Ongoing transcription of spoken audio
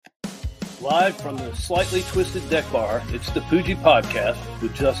Live from the Slightly Twisted Deck Bar, it's the Poogie Podcast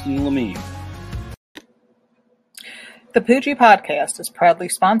with Justin Lemie. The Poogie Podcast is proudly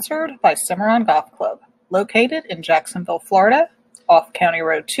sponsored by Seminole Golf Club, located in Jacksonville, Florida, off County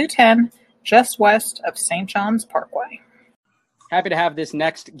Road 210, just west of St. John's Parkway. Happy to have this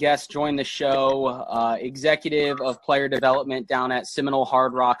next guest join the show, executive of player development down at Seminole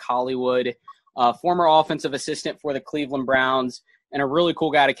Hard Rock Hollywood, former offensive assistant for the Cleveland Browns, and a really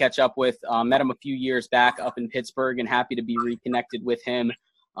cool guy to catch up with. Met him a few years back up in Pittsburgh and happy to be reconnected with him.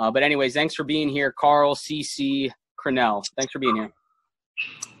 But anyways, thanks for being here, Carl CC Crennel. Thanks for being here.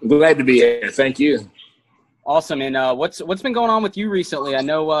 Glad to be here. Thank you. Awesome. And what's been going on with you recently? I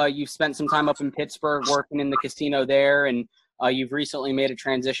know you've spent some time up in Pittsburgh working in the casino there, and you've recently made a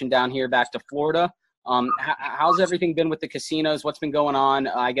transition down here back to Florida. How's everything been with the casinos? What's been going on,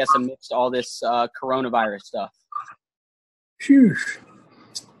 I guess, amidst all this coronavirus stuff? Phew.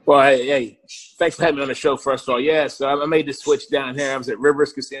 Well, hey, thanks for having me on the show, first of all. Yeah, so I made the switch down here. I was at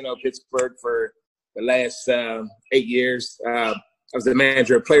Rivers Casino, Pittsburgh, for the last 8 years. I was the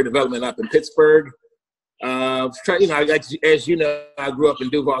manager of player development up in Pittsburgh. As you know, I grew up in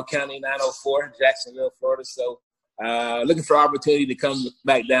Duval County, 904, Jacksonville, Florida. So looking for opportunity to come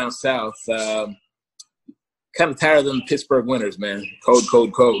back down south. Kind of tired of them Pittsburgh winters, man.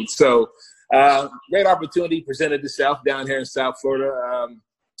 Cold. So great opportunity presented itself down here in South Florida.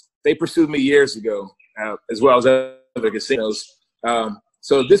 They pursued me years ago, as well as other casinos.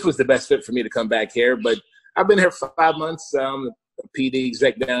 So this was the best fit for me to come back here. But I've been here for 5 months. I'm a PD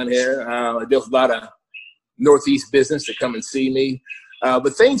exec down here. I deal with a lot of Northeast business to come and see me.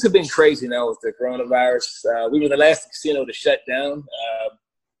 But things have been crazy now with the coronavirus. We were the last casino to shut down.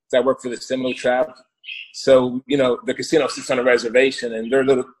 I work for the Seminole tribe. So, you know, the casino sits on a reservation, and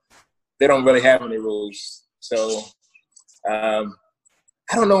they don't really have any rules. So I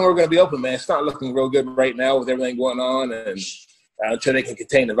don't know when we're going to be open, man. It's not looking real good right now with everything going on, and until they can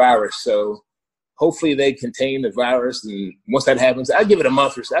contain the virus. So hopefully they contain the virus, and once that happens, I'd give it a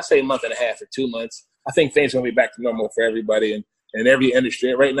month or so. I'd say a month and a half or 2 months. I think things are going to be back to normal for everybody and every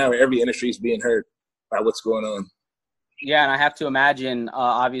industry. Right now, every industry is being hurt by what's going on. Yeah, and I have to imagine,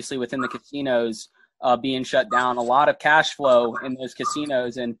 obviously, within the casinos being shut down, a lot of cash flow in those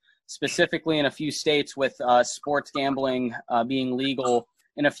casinos, and specifically in a few states with sports gambling being legal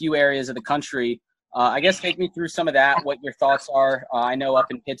in a few areas of the country. I guess take me through some of that, what your thoughts are. I know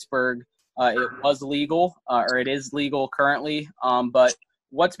up in Pittsburgh it was legal, or it is legal currently, but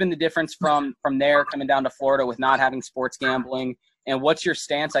what's been the difference from there coming down to Florida with not having sports gambling? And what's your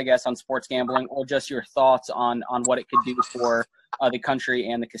stance, I guess, on sports gambling, or just your thoughts on what it could do for the country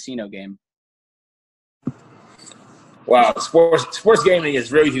and the casino game? Wow, sports gaming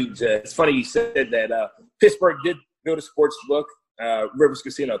is really huge. It's funny you said that. Pittsburgh did build a sports book, Rivers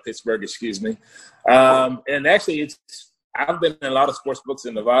Casino, Pittsburgh, excuse me. And actually, I've been in a lot of sports books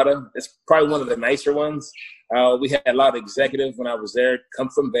in Nevada. It's probably one of the nicer ones. We had a lot of executives when I was there come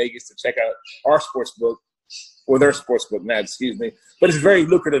from Vegas to check out our sports book, or their sports book now, excuse me. But it's a very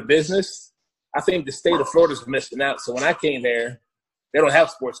lucrative business. I think the state of Florida is missing out. So when I came there, they don't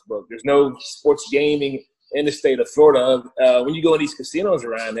have sports book. There's no sports gaming in the state of Florida. When you go in these casinos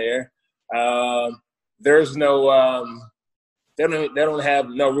around there, there's no they don't have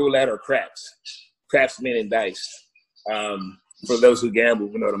no roulette or craps. Craps meaning dice. For those who gamble,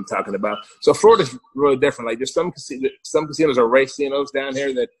 you know what I'm talking about. So Florida's really different. Like there's some casinos are race casinos down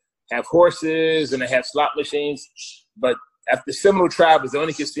here that have horses and they have slot machines. But the Seminole tribe is the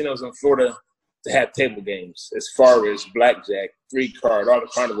only casinos in Florida to have table games, as far as blackjack, 3-card, all the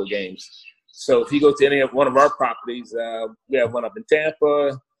carnival games. So if you go to any one of our properties, we have one up in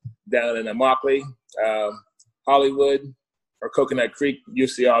Tampa, down in Immokalee, Hollywood, or Coconut Creek. You'll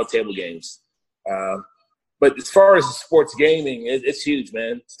see all table games. But as far as sports gaming, it's huge,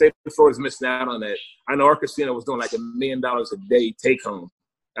 man. State of Florida's missing out on that. I know our casino was doing like $1 million a day take home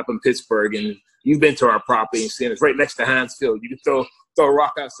up in Pittsburgh, and you've been to our property and seen it's right next to Heinz Field. You can throw a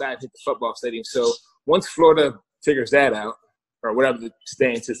rock outside and hit the football stadium. So once Florida figures that out, or whatever the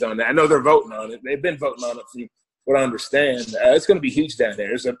stance is on that, I know they're voting on it. They've been voting on it from what I understand. It's going to be huge down there.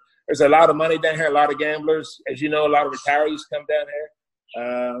 There's a lot of money down here, a lot of gamblers. As you know, a lot of retirees come down here.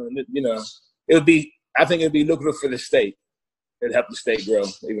 I think it'd be lucrative for the state. It'd help the state grow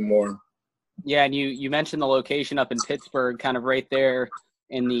even more. Yeah, and you mentioned the location up in Pittsburgh, kind of right there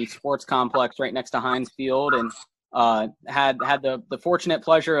in the sports complex right next to Heinz Field. And Had the fortunate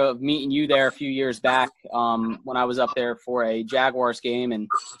pleasure of meeting you there a few years back when I was up there for a Jaguars game, and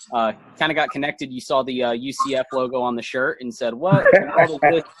kind of got connected. You saw the UCF logo on the shirt and said, what in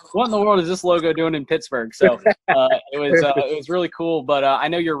the world is this logo doing in Pittsburgh? So it was really cool. But I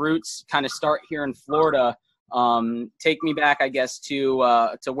know your roots kind of start here in Florida. Take me back, I guess,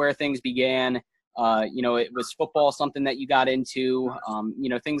 to where things began. It was football something that you got into,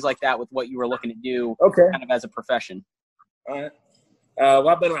 things like that with what you were looking to do kind of as a profession. All right. Well,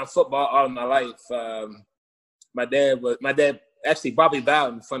 I've been around football all of my life. My dad, actually, Bobby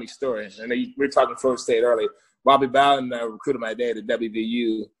Bowden, funny story. I know we were talking Florida State earlier. Bobby Bowden recruited my dad at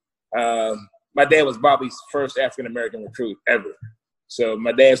WVU. My dad was Bobby's first African-American recruit ever. So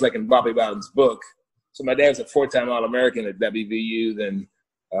my dad's like in Bobby Bowden's book. So my dad was a 4-time All-American at WVU. Then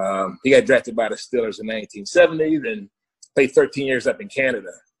he got drafted by the Steelers in 1970, then played 13 years up in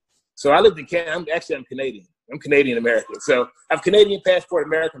Canada. So I lived in Canada. I'm Canadian. I'm Canadian-American. So I have Canadian passport,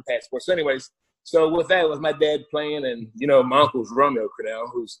 American passport. So anyways, so with that, it was my dad playing, and, my uncle's Romeo Crennel,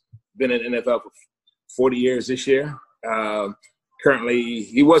 who's been in the NFL for 40 years this year. Currently,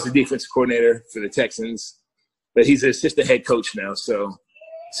 he was the defensive coordinator for the Texans, but he's an assistant head coach now. So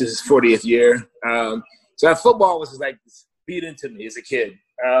this is his 40th year. So football was like beat into me as a kid.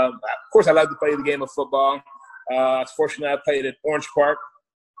 Of course, I loved to play the game of football. I was fortunate I played at Orange Park.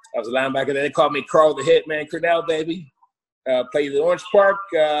 I was a linebacker. They called me Carl the Hitman Crennel, baby. Played at Orange Park.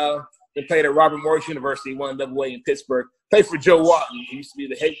 Then played at Robert Morris University, 1AA in Pittsburgh. Played for Joe Walton. He used to be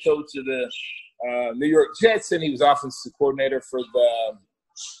the head coach of the New York Jets, and he was offensive coordinator for the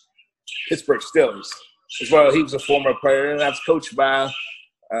Pittsburgh Steelers as well. He was a former player, and I was coached by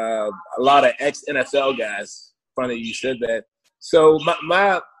a lot of ex-NFL guys. Funny you said that. So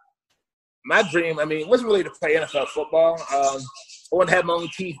my dream, it wasn't really to play NFL football. I wanted to have my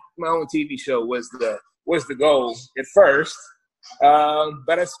own TV show was the goal at first.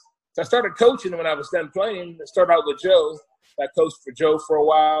 But I started coaching when I was done playing. I started out with Joe. I coached for Joe for a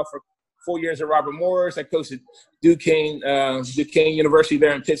while, for 4 years at Robert Morris. I coached at Duquesne University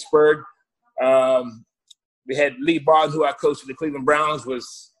there in Pittsburgh. We had Lee Bond, who I coached at the Cleveland Browns,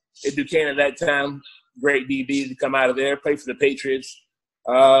 was at Duquesne at that time. Great DB to come out of there, play for the Patriots.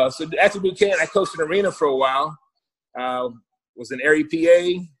 So after Duquesne, I coached an arena for a while. Was an area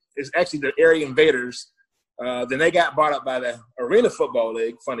PA. It's actually the Area Invaders. Then they got bought up by the Arena Football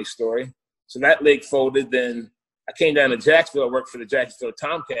League. Funny story. So that league folded. Then I came down to Jacksonville, worked for the Jacksonville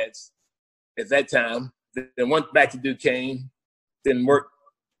Tomcats at that time. Then went back to Duquesne. Then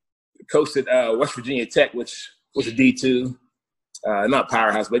coached at West Virginia Tech, which was a D2. Not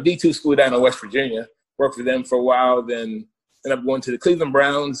powerhouse, but D2 school down in West Virginia. Worked for them for a while, then ended up going to the Cleveland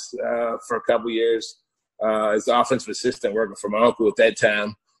Browns for a couple years as the offensive assistant working for my uncle at that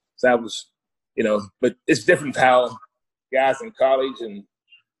time. So that was, but it's different how guys in college and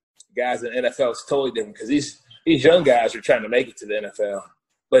guys in the NFL is totally different because these young guys are trying to make it to the NFL.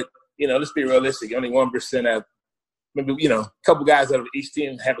 But, let's be realistic. Only 1% have, maybe, a couple guys out of each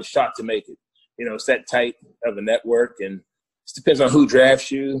team have a shot to make it. It's that tight of a network, and it depends on who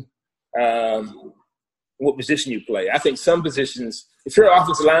drafts you. What position you play. I think some positions, if you're an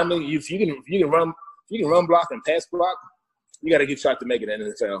offensive lineman, if you can run block and pass block, you got a good shot to make it in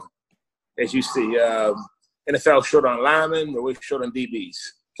the NFL. As you see, NFL short on linemen, or we're short on DBs.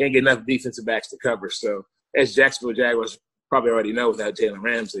 Can't get enough defensive backs to cover. So as Jacksonville Jaguars probably already know without Jalen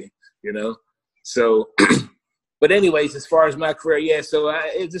Ramsey, So, but anyways, as far as my career, so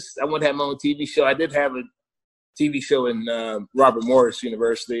I wanted to have my own TV show. I did have a TV show in Robert Morris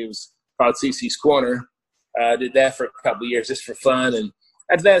University. It was called CC's Corner. I did that for a couple of years just for fun. And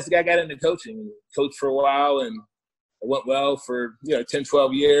after that, I got into coaching. Coached for a while, and it went well for 10,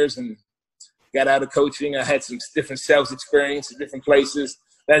 12 years and got out of coaching. I had some different sales experience in different places.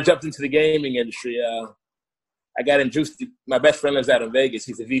 Then I jumped into the gaming industry. I got introduced – my best friend lives out in Vegas.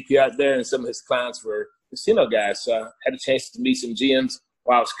 He's a VP out there, and some of his clients were casino guys. So I had a chance to meet some GMs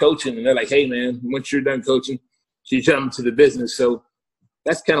while I was coaching, and they're like, hey, man, once you're done coaching, you jump into the business. So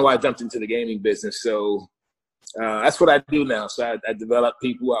that's kind of why I jumped into the gaming business. So that's what I do now. So I develop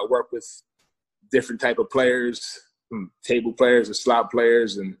people. I work with different type of players, table players and slot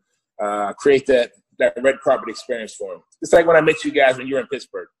players, and create that red carpet experience for them. It's like when I met you guys when you were in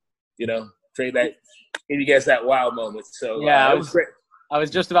Pittsburgh, create that, give you guys that wow moment. So yeah, it was great. I was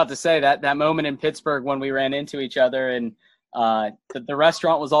just about to say that moment in Pittsburgh when we ran into each other and the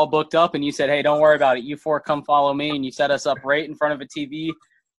restaurant was all booked up and you said, hey, don't worry about it. You four come follow me. And you set us up right in front of a TV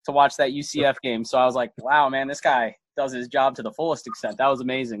to watch that UCF game. So I was like, wow, man, this guy does his job to the fullest extent. That was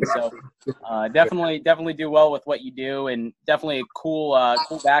amazing. So definitely do well with what you do, and definitely a cool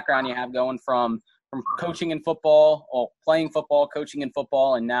background you have going from coaching in football, or playing football, coaching in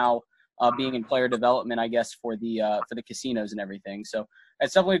football, and now being in player development, I guess, for the casinos and everything. So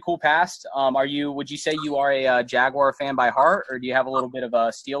it's definitely a cool past. Would you say you are a Jaguar fan by heart, or do you have a little bit of a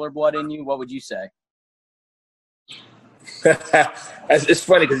Steeler blood in you? What would you say? It's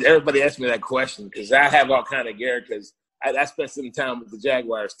funny because everybody asks me that question because I have all kind of gear because I spent some time with the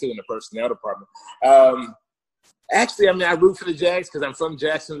Jaguars too in the personnel department. Actually, I mean, I root for the Jags because I'm from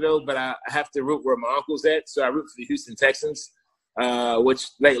Jacksonville, but I have to root where my uncle's at. So I root for the Houston Texans, which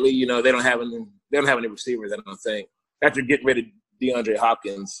lately, they don't have any receivers. I don't think after getting rid of DeAndre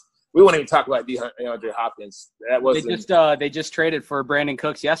Hopkins. We won't even talk about DeAndre Hopkins. That was they just traded for Brandon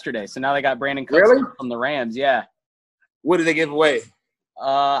Cooks yesterday, so now they got Brandon Cooks really? From the Rams. Yeah. What did they give away?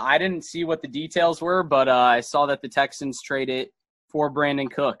 I didn't see what the details were, but I saw that the Texans traded for Brandon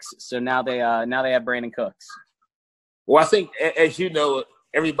Cooks. So now they have Brandon Cooks. Well, I think, as you know,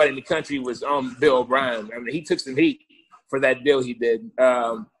 everybody in the country was on Bill O'Brien. I mean, he took some heat for that deal he did.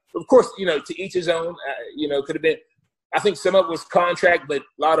 Of course, to each his own. Could have been. I think some of it was contract, but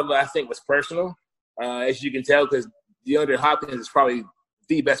a lot of it I think was personal, as you can tell, because DeAndre Hopkins is probably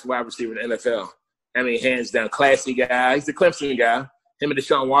the best wide receiver in the NFL. I mean, hands down, classy guy. He's the Clemson guy. Him and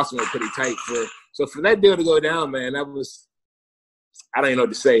Deshaun Watson were pretty tight. So for that deal to go down, man, I don't even know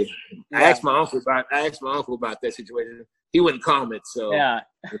what to say. Yeah. I asked my uncle about that situation. He wouldn't comment. So yeah.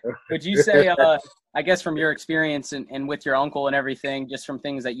 Would you say, I guess from your experience and with your uncle and everything, just from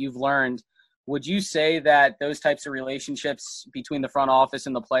things that you've learned, would you say that those types of relationships between the front office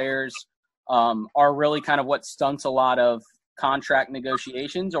and the players are really kind of what stunts a lot of contract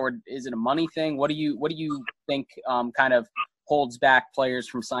negotiations, or is it a money thing? What do you think kind of holds back players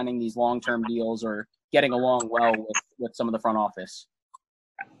from signing these long-term deals or getting along well with some of the front office?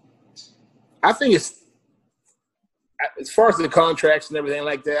 I think it's, as far as the contracts and everything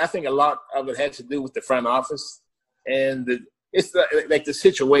like that, I think a lot of it has to do with the front office and the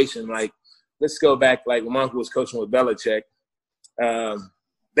situation. Like, let's go back, like when my uncle was coaching with Belichick,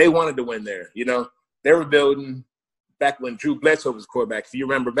 they wanted to win there. They were building back when Drew Bledsoe was quarterback. If you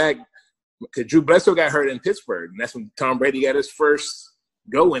remember back, because Drew Bledsoe got hurt in Pittsburgh, and that's when Tom Brady got his first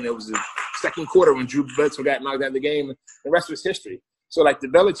go in. It was the second quarter when Drew Bledsoe got knocked out of the game, and the rest was history. So, like the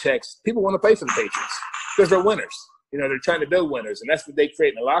Belichicks, people want to play for the Patriots because they're winners. They're trying to build winners, and that's what they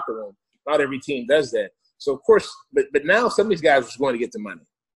create in the locker room. Not every team does that. So, of course, but now some of these guys are going to get the money.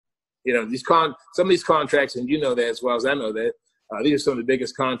 Some of these contracts, and you know that as well as I know that, these are some of the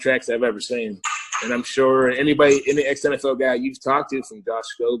biggest contracts I've ever seen. And I'm sure any ex-NFL guy you've talked to, from Josh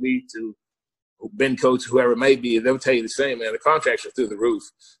Scobie to Ben Coates, whoever it may be, they'll tell you the same, man. The contracts are through the roof.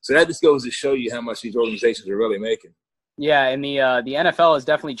 So that just goes to show you how much these organizations are really making. Yeah, and the NFL has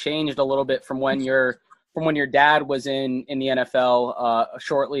definitely changed a little bit from when your dad was in the NFL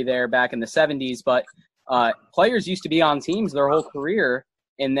shortly there back in the 70s. But players used to be on teams their whole career.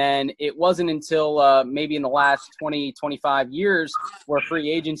 And then it wasn't until maybe in the last 20, 25 years where free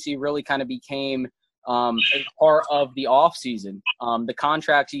agency really kind of became a part of the offseason. The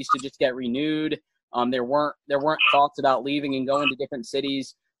contracts used to just get renewed. There weren't thoughts about leaving and going to different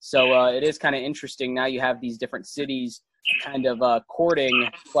cities. So it is kind of interesting. Now you have these different cities kind of courting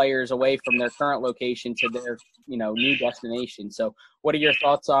players away from their current location to their new destination. So what are your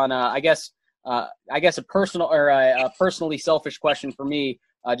thoughts on I guess a personal or a personally selfish question for me,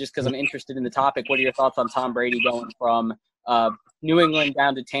 just because I'm interested in the topic. What are your thoughts on Tom Brady going from New England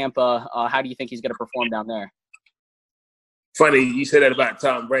down to Tampa? How do you think he's going to perform down there? Funny you said that about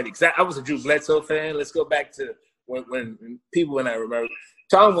Tom Brady, because I was a Drew Bledsoe fan. Let's go back to when people and I remember.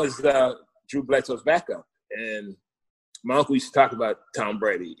 Tom was Drew Bledsoe's backup, and my uncle used to talk about Tom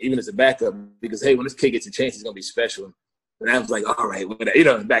Brady, even as a backup, because, hey, when this kid gets a chance, he's going to be special. And I was like, all right, in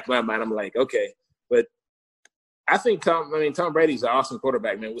the back of my mind, I'm like, okay. But I think Tom Brady's an awesome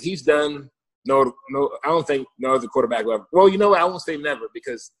quarterback, man. What he's done, no, I don't think no other quarterback will ever. Well, you know what? I won't say never,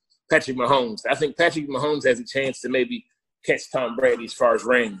 because Patrick Mahomes. I think Patrick Mahomes has a chance to maybe catch Tom Brady as far as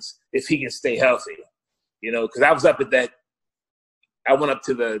rings if he can stay healthy. Because I was up at that. I went up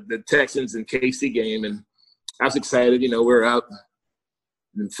to the Texans and KC game, and I was excited. We're out.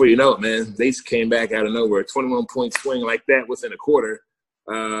 And before you know it, man, they just came back out of nowhere. 21-point swing like that within a quarter.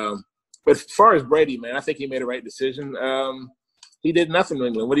 But as far as Brady, man, I think he made the right decision. He did nothing in New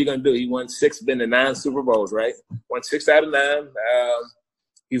England. What are you going to do? He won 6, been to 9 Super Bowls, right? Won 6 out of 9.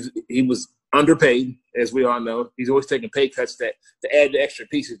 He was underpaid, as we all know. He's always taking pay cuts to add the extra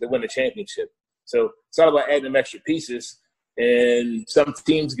pieces to win the championship. So it's all about adding them extra pieces. And some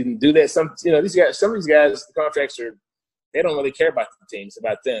teams can do that. Some of these guys, the contracts they don't really care about the teams,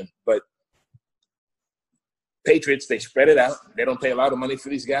 about them. But Patriots, they spread it out. They don't pay a lot of money for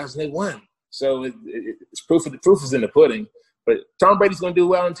these guys, and they won. So it's proof is in the pudding. But Tom Brady's going to do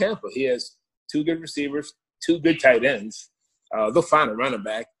well in Tampa. He has 2 good receivers, 2 good tight ends. They'll find a running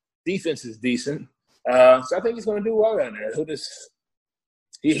back. Defense is decent. So I think he's going to do well down there. I think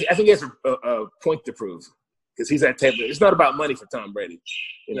he has a point to prove because he's at Tampa. It's not about money for Tom Brady.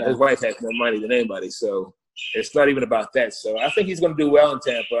 His wife has more money than anybody, so it's not even about that. So I think he's going to do well in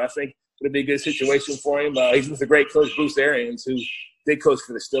Tampa. I think it'll be a good situation for him. He's with a great coach, Bruce Arians, who did coach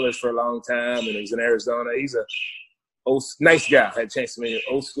for the Steelers for a long time, and he was in Arizona. He's a nice guy. I had a chance to meet an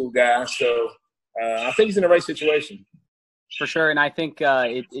old school guy. So I think he's in the right situation. For sure. And I think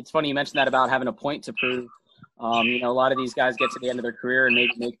it's funny you mentioned that about having a point to prove. A lot of these guys get to the end of their career and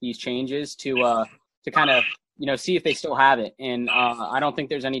maybe make these changes to kind of, see if they still have it. And I don't think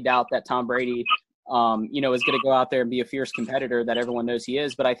there's any doubt that Tom Brady, is going to go out there and be a fierce competitor that everyone knows he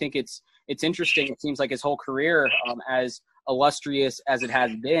is. But I think it's interesting. It seems like his whole career, as illustrious as it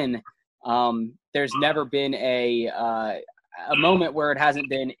has been, there's never been a moment where it hasn't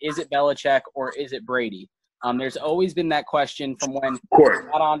been, is it Belichick or is it Brady? There's always been that question from when he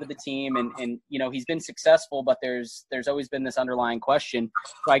got onto the team and he's been successful, but there's always been this underlying question.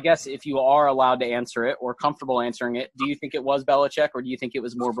 So I guess if you are allowed to answer it or comfortable answering it, do you think it was Belichick or do you think it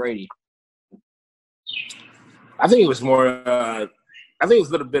was more Brady? I think it was more I think it was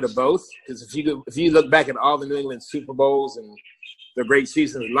a little bit of both, because if you look back at all the New England Super Bowls and the great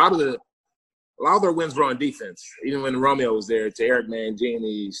seasons, a lot of their wins were on defense. Even when Romeo was there, to Eric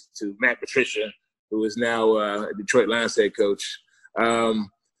Mangini, to Matt Patricia, who is now a Detroit Lions head coach. I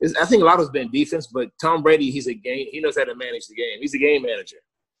think a lot of it's been defense, but Tom Brady, he knows how to manage the game. He's a game manager.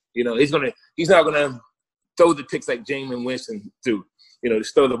 He's not gonna throw the picks like Jameis Winston do.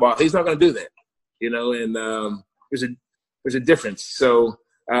 Just throw the ball. He's not gonna do that. And there's a difference. So,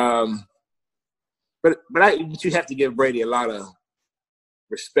 but you have to give Brady a lot of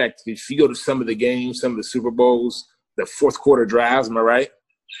respect. If you go to some of the games, some of the Super Bowls, the fourth quarter drives, am I right?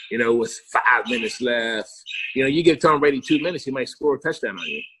 With 5 minutes left, you give Tom Brady 2 minutes, he might score a touchdown on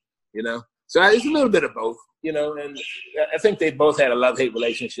you, So it's a little bit of both, and I think they both had a love-hate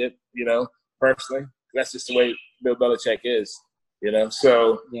relationship, personally. That's just the way Bill Belichick is,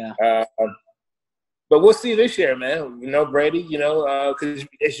 So, yeah. But we'll see this year, man. Brady, because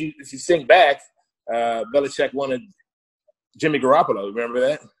if you think back, Belichick wanted Jimmy Garoppolo. Remember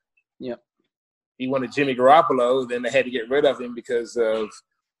that? Yeah. He wanted Jimmy Garoppolo. Then they had to get rid of him because of,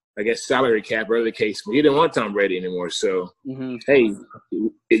 I guess, salary cap or the case. But he didn't want Tom Brady anymore. So, Hey,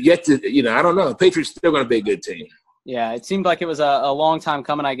 I don't know. The Patriots still going to be a good team. Yeah, it seemed like it was a long time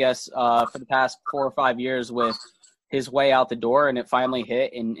coming, I guess, for the past 4 or 5 years with his way out the door, and it finally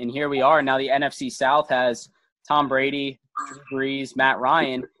hit. And here we are. Now the NFC South has Tom Brady, Drew Brees, Matt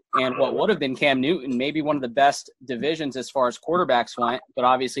Ryan, and what would have been Cam Newton, maybe one of the best divisions as far as quarterbacks went. But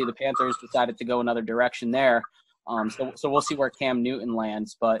obviously the Panthers decided to go another direction there. So we'll see where Cam Newton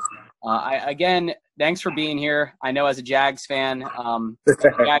lands. But again, thanks for being here. I know as a Jags fan,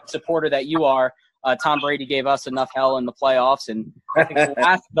 Jags supporter that you are, Tom Brady gave us enough hell in the playoffs, and I think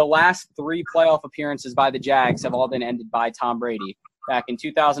the last 3 playoff appearances by the Jags have all been ended by Tom Brady back in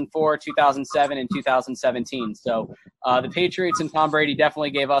 2004, 2007, and 2017. So the Patriots and Tom Brady definitely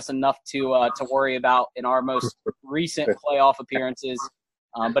gave us enough to worry about in our most recent playoff appearances.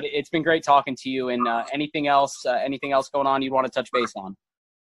 But it's been great talking to you. And anything else going on you'd want to touch base on?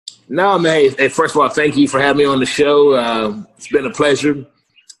 No, man. Hey, first of all, thank you for having me on the show. It's been a pleasure.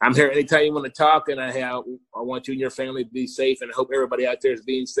 I'm here anytime you want to talk, and I want you and your family to be safe, and I hope everybody out there is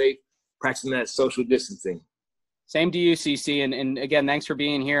being safe, practicing that social distancing. Same to you, CC, and again, thanks for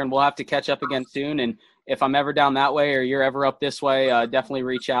being here, and we'll have to catch up again soon, and if I'm ever down that way or you're ever up this way, definitely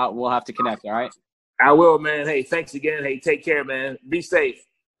reach out, and we'll have to connect, all right? I will, man. Hey, thanks again. Hey, take care, man. Be safe.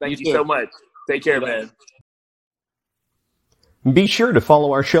 Thank you so much. Take care, man. Be sure to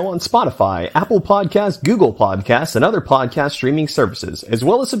follow our show on Spotify, Apple Podcasts, Google Podcasts, and other podcast streaming services, as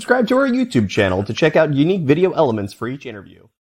well as subscribe to our YouTube channel to check out unique video elements for each interview.